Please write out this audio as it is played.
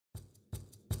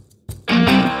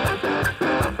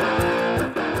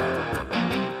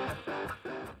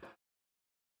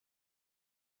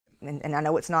and I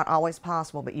know it's not always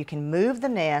possible, but you can move the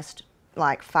nest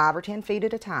like 5 or 10 feet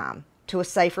at a time to a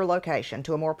safer location,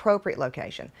 to a more appropriate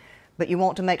location. But you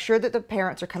want to make sure that the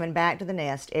parents are coming back to the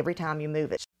nest every time you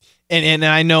move it. And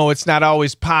I know it's not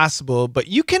always possible, but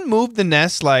you can move the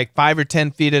nest like 5 or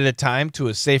 10 feet at a time to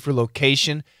a safer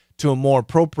location, to a more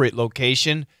appropriate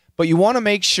location. But you want to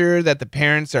make sure that the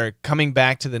parents are coming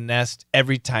back to the nest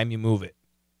every time you move it.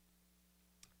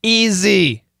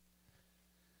 Easy.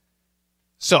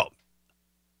 So,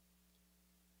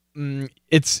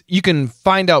 you can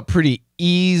find out pretty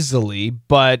easily,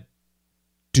 but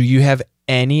do you have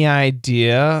any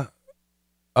idea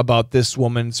about this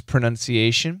woman's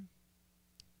pronunciation?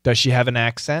 Does she have an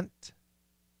accent?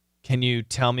 Can you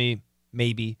tell me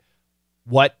maybe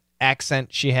what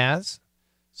accent she has?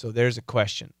 So there's a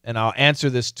question, and I'll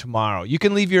answer this tomorrow. You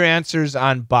can leave your answers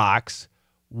on box.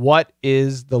 What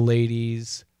is the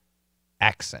lady's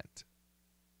accent?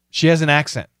 She has an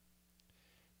accent.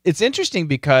 It's interesting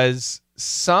because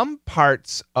some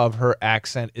parts of her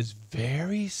accent is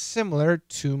very similar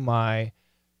to my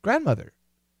grandmother,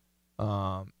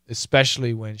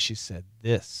 especially when she said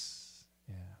this.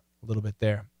 Yeah, a little bit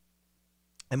there.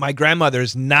 And my grandmother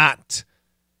is not,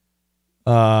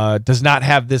 does not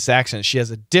have this accent. She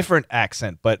has a different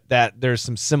accent, but that there's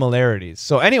some similarities.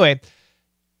 So anyway,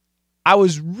 I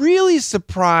was really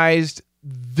surprised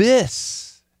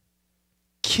this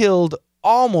killed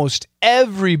almost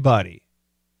everybody.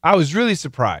 I was really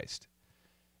surprised.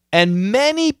 And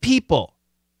many people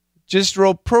just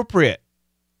wrote appropriate.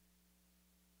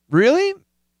 Really?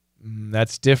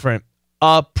 That's different.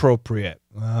 Appropriate.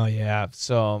 Oh, yeah.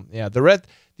 So, yeah,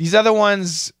 these other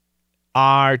ones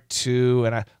are too.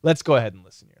 And let's go ahead and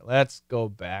listen here. Let's go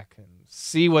back and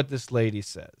see what this lady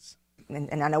says.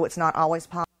 And I know it's not always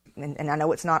possible. And I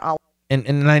know it's not always.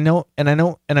 And I know,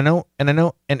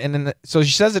 so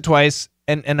she says it twice,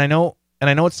 and I know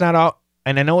it's not all,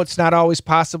 and I know it's not always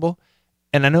possible,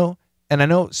 and I know.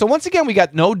 So once again, we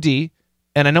got no D,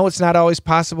 and I know it's not always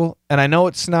possible, and I know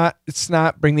it's not,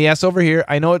 bring the S over here.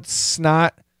 I know it's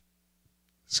not,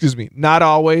 not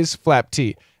always, flap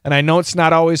T. And I know it's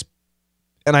not always,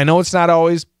 and I know it's not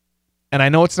always, and I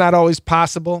know it's not always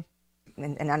possible.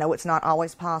 And I know it's not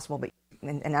always possible, but,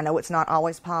 and I know it's not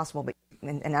always possible, but,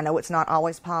 and I know it's not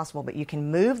always possible, but you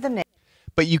can move the name.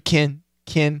 But you can.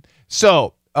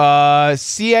 So,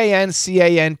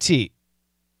 C-A-N-C-A-N-T.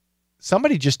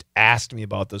 Somebody just asked me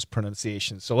about those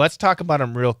pronunciations. So let's talk about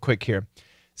them real quick here.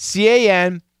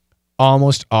 C-A-N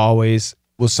almost always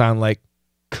will sound like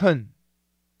kun.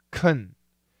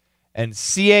 And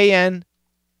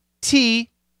C-A-N-T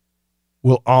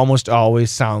will almost always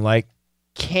sound like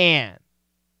can.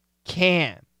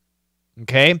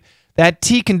 Okay? That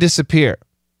T can disappear.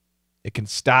 It can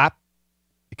stop.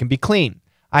 It can be clean.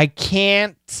 I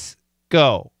can't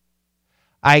go.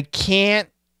 I can't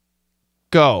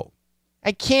go.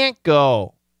 I can't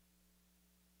go.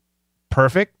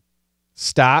 Perfect.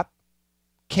 Stop.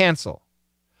 Cancel.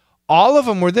 All of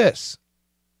them were this.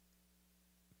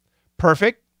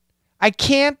 Perfect. I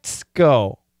can't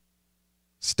go.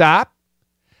 Stop.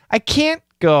 I can't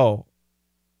go.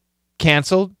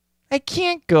 Canceled. I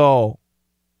can't go.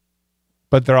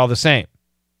 But they're all the same.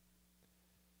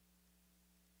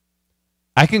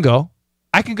 I can go.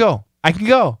 I can go. I can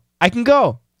go. I can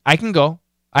go. I can go.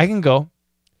 I can go.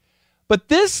 But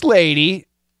this lady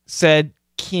said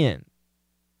kin.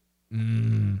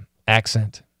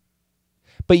 Accent.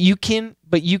 But you can,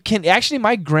 actually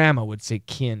my grandma would say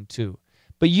kin too.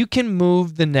 But you can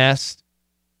move the nest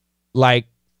like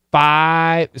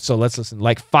 5, so let's listen,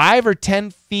 like 5 or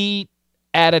 10 feet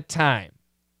at a time.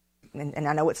 And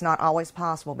I know it's not always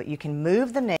possible, but you can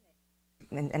move the nest.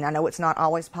 And I know it's not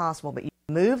always possible, but you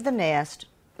move the nest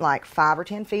like 5 or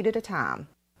 10 feet at a time.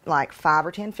 Like 5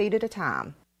 or 10 feet at a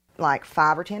time. Like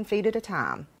 5 or 10 feet at a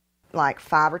time. Like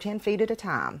 5 or 10 feet at a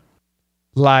time.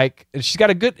 Like, she's got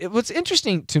a good, what's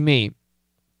interesting to me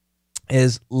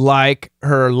is like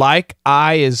her like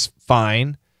I is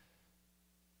fine,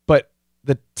 but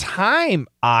the time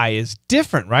I is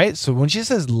different, right? So when she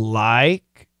says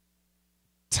like,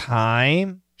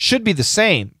 time should be the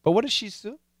same. But what does she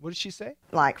do? What does she say?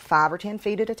 Like 5 or 10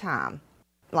 feet at a time.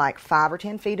 Like 5 or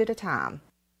 10 feet at a time.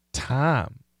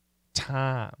 Time.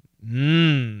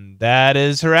 That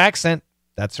is her accent.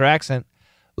 That's her accent.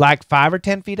 Like 5 or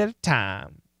 10 feet at a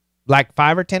time. Like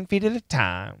 5 or 10 feet at a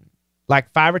time.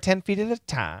 Like 5 or 10 feet at a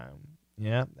time.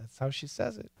 Yeah, that's how she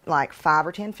says it. Like 5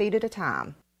 or 10 feet at a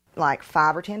time. Like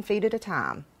 5 or 10 feet at a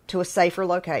time. To a safer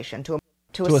location. To a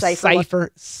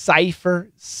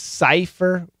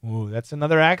safer. Ooh, that's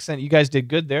another accent. You guys did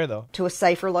good there, though. To a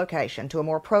safer location. To a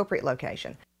more appropriate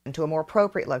location. And to a more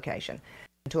appropriate location.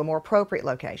 to a more appropriate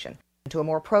location, to a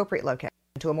more appropriate location,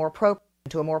 to a more appropriate,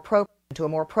 to a more appropriate, to a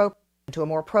more appropriate, to a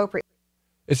more appropriate.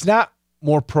 It's not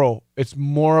more pro. It's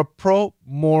more pro,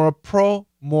 more pro,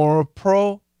 more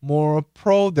pro, more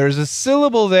pro. There's a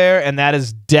syllable there, and that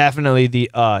is definitely the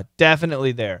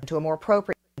definitely there. To a more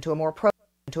appropriate, to a more pro,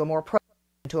 to a more pro,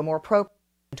 to a more pro,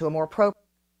 to a more pro,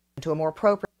 to a more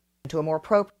appropriate, to a more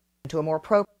pro, to a more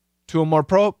pro, to a more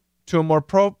pro, to a more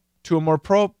pro, to a more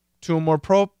pro, to a more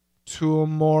pro, to a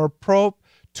more pro,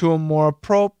 to a more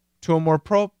pro, to a more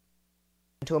pro,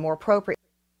 to a more appropriate,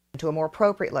 to a more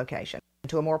appropriate location,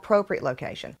 to a more appropriate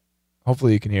location.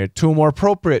 Hopefully you can hear it. To a more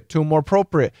appropriate, to a more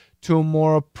appropriate, to a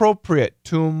more appropriate,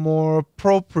 to a more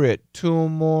appropriate, to a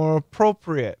more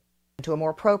appropriate. To a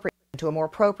more appropriate, to a more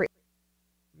appropriate.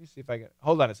 Let me see if I can.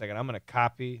 Hold on a second. I'm going to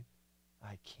copy.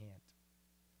 I can't.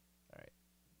 All right.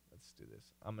 Let's do this.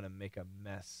 I'm going to make a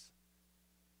mess.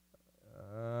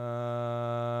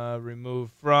 Remove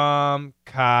from,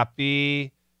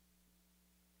 copy.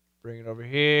 Bring it over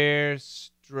here.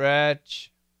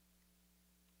 Stretch.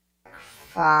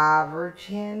 5 or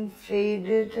 10 feet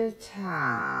at a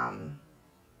time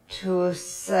to a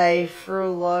safer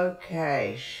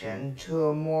location, to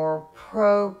a more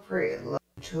appropriate,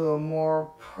 to a more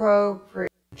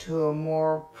appropriate, to a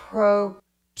more appropriate,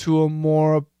 to a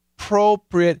more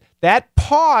appropriate. That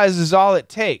pause is all it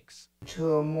takes.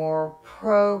 To a more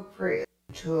appropriate,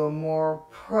 to a more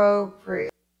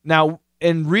appropriate. Now,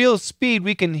 in real speed,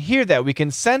 we can hear that. We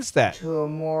can sense that. To a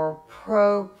more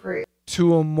appropriate.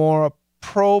 To a more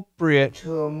appropriate.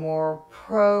 To a more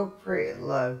appropriate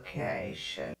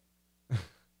location.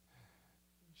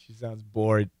 She sounds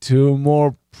bored. To a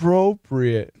more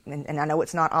appropriate. And I know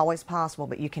it's not always possible,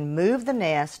 but you can move the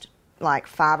nest like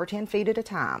 5 or 10 feet at a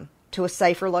time to a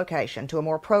safer location, to a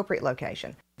more appropriate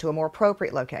location, to a more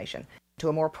appropriate location, to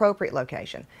a more appropriate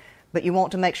location. But you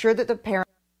want to make sure that the parent,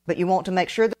 but you want to make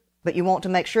sure that, but you want to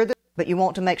make sure that, but you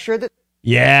want to make sure that.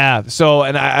 Yeah. So,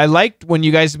 and I liked when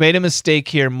you guys made a mistake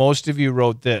here. Most of you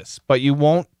wrote this, but you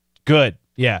won't. Good.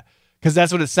 Yeah. Because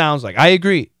that's what it sounds like. I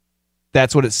agree.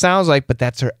 That's what it sounds like, but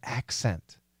that's her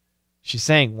accent. She's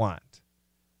saying want.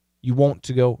 You won't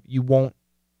to go, you won't,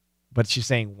 but she's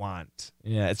saying want.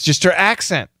 Yeah. It's just her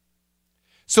accent.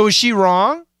 So is she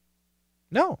wrong?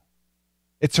 No.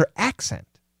 It's her accent.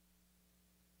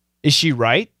 Is she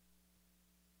right?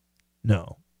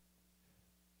 No.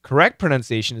 Correct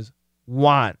pronunciation is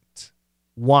want.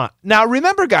 Want. Now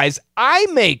remember, guys, I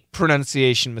make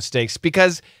pronunciation mistakes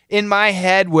because in my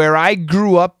head, where I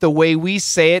grew up, the way we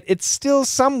say it, it's still,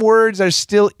 some words are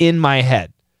still in my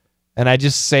head. And I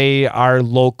just say our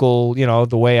local, you know,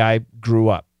 the way I grew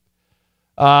up.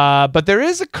 But there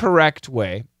is a correct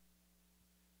way.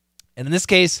 And in this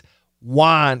case,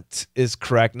 want is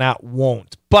correct, not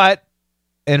won't. But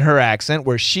in her accent,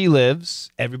 where she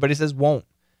lives, everybody says won't.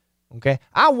 Okay?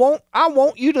 I want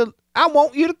you to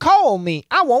call me.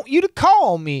 I want you to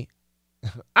call me.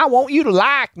 I want you to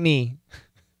like me.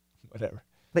 Whatever.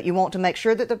 But you want to make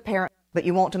sure that the parent, but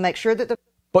you want to make sure that the,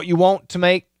 but you want to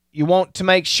make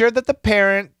sure that the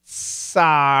parents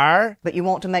are, but you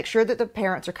want to make sure that the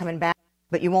parents are coming back.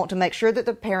 But you want to make sure that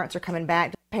the parents are coming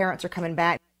back. Parents are coming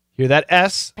back. Hear that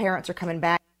S? Parents are coming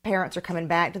back. Parents are coming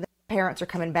back to the, parents are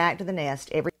coming back to the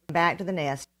nest. Back to the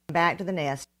nest. Back to the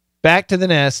nest. Back to the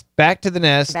nest. Back to the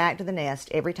nest. Back to the nest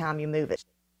every time you move it.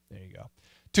 There you go.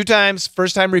 2 times.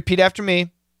 First time, repeat after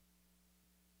me.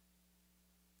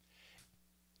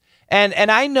 And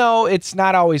I know it's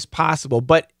not always possible,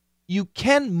 but you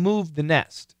can move the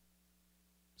nest.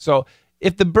 So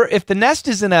if the nest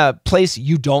is in a place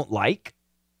you don't like,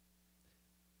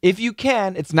 if you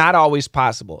can, it's not always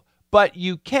possible, but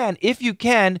you can. If you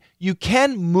can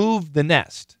move the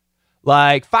nest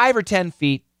like 5 or 10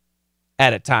 feet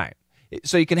at a time.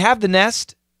 So you can have the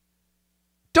nest.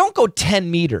 Don't go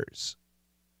 10 meters.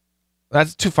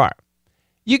 That's too far.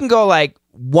 You can go like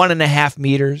 1.5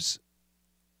 meters,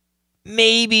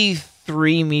 maybe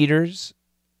 3 meters.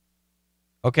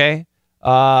 Okay.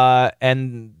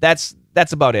 And that's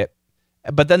about it.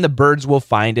 But then the birds will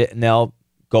find it and they'll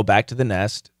go back to the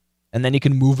nest. And then you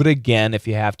can move it again if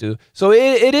you have to. So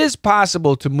it is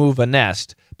possible to move a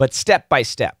nest, but step by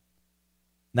step.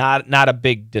 Not a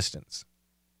big distance.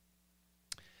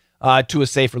 To a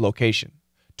safer location.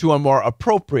 To a more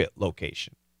appropriate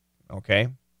location. Okay?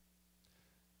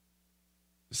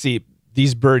 See,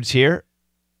 these birds here,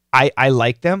 I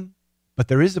like them, but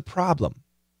there is a problem.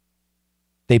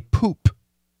 They poop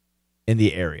in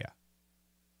the area.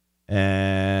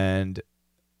 And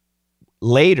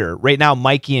later, right now,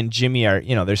 Mikey and Jimmy are,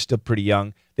 they're still pretty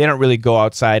young. They don't really go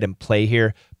outside and play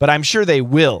here, but I'm sure they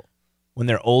will when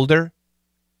they're older.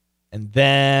 And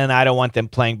then I don't want them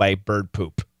playing by bird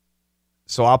poop.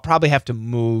 So I'll probably have to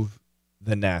move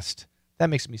the nest. That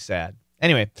makes me sad.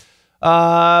 Anyway,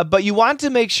 but you want to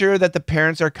make sure that the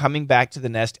parents are coming back to the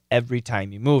nest every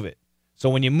time you move it. So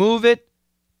when you move it,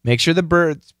 make sure the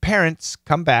bird's parents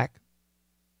come back.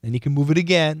 Then you can move it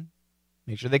again.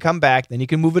 Make sure they come back. Then you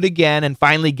can move it again and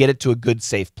finally get it to a good,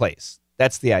 safe place.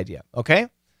 That's the idea, okay?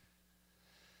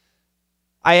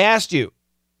 I asked you,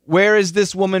 where is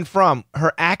this woman from?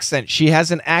 Her accent. She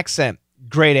has an accent.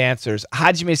 Great answers.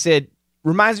 Hajime said,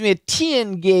 reminds me of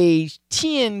𝐿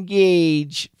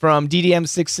from DDM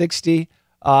 660.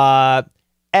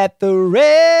 At the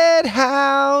Red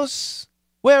House,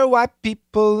 where white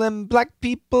people and black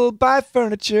people buy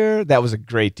furniture. That was a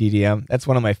great DDM. That's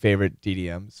one of my favorite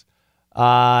DDMs.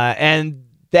 And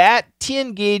that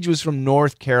𝐿 was from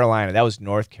North Carolina. That was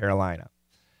North Carolina.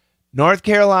 North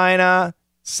Carolina,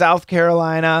 South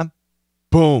Carolina,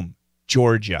 boom,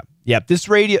 Georgia. Yep, this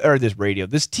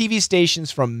TV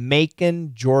station's from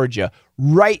Macon, Georgia,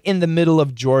 right in the middle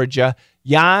of Georgia.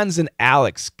 Jans and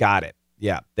Alex got it.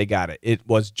 Yeah, they got it. It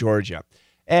was Georgia.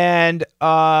 And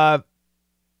my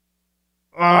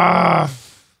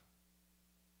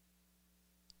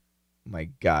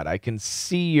God, I can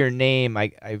see your name.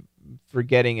 I'm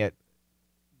forgetting it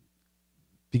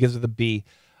because of the B.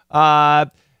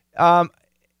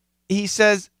 He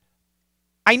says,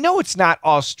 I know it's not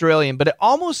Australian, but it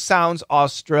almost sounds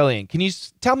Australian. Can you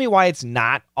tell me why it's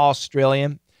not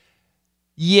Australian?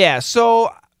 Yeah,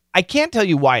 so I can't tell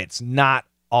you why it's not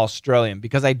Australian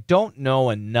because I don't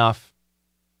know enough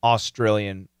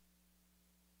Australian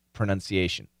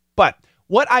pronunciation. But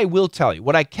what I will tell you,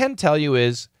 what I can tell you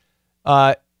is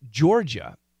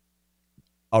Georgia,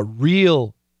 a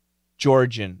real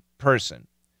Georgian person,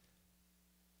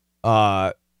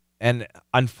 and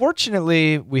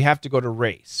unfortunately, we have to go to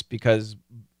race because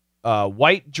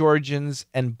white Georgians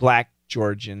and black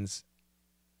Georgians,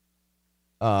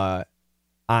 on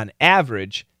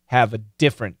average, have a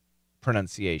different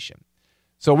pronunciation.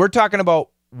 So we're talking about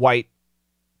white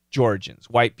Georgians,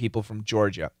 white people from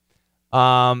Georgia.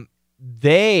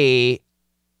 They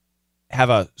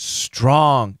have a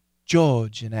strong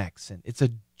Georgian accent. It's a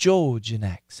Georgian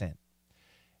accent.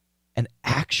 And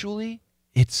actually,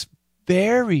 it's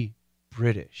very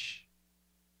British.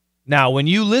 Now, when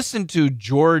you listen to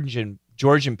Georgian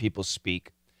people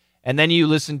speak, and then you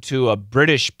listen to a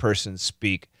British person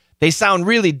speak, they sound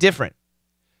really different.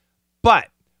 But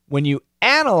when you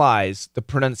analyze the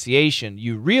pronunciation,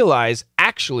 you realize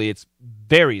actually it's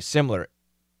very similar.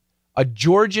 A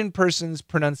Georgian person's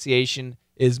pronunciation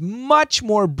is much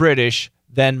more British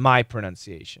than my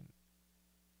pronunciation.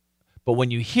 But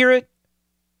when you hear it,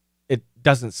 it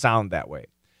doesn't sound that way.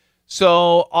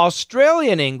 So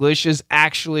Australian English is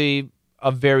actually a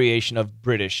variation of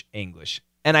British English.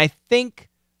 And I think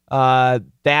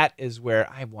that is where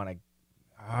I want to...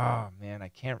 Oh, man, I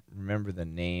can't remember the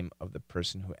name of the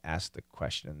person who asked the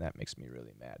question, and that makes me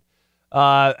really mad.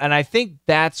 And I think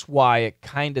that's why it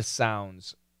kind of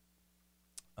sounds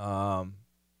a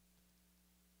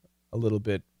little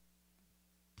bit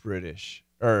British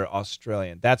or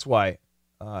Australian. That's why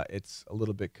it's a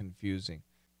little bit confusing.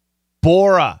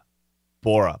 Bora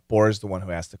is the one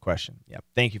who asked the question. Yeah,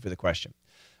 thank you for the question.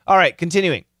 All right,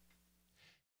 continuing.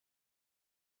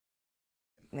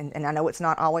 And I know it's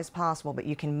not always possible, but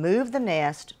you can move the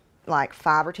nest like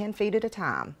 5 or 10 feet at a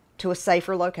time to a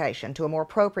safer location, to a more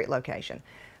appropriate location.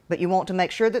 But you want to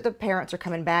make sure that the parents are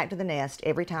coming back to the nest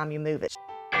every time you move it.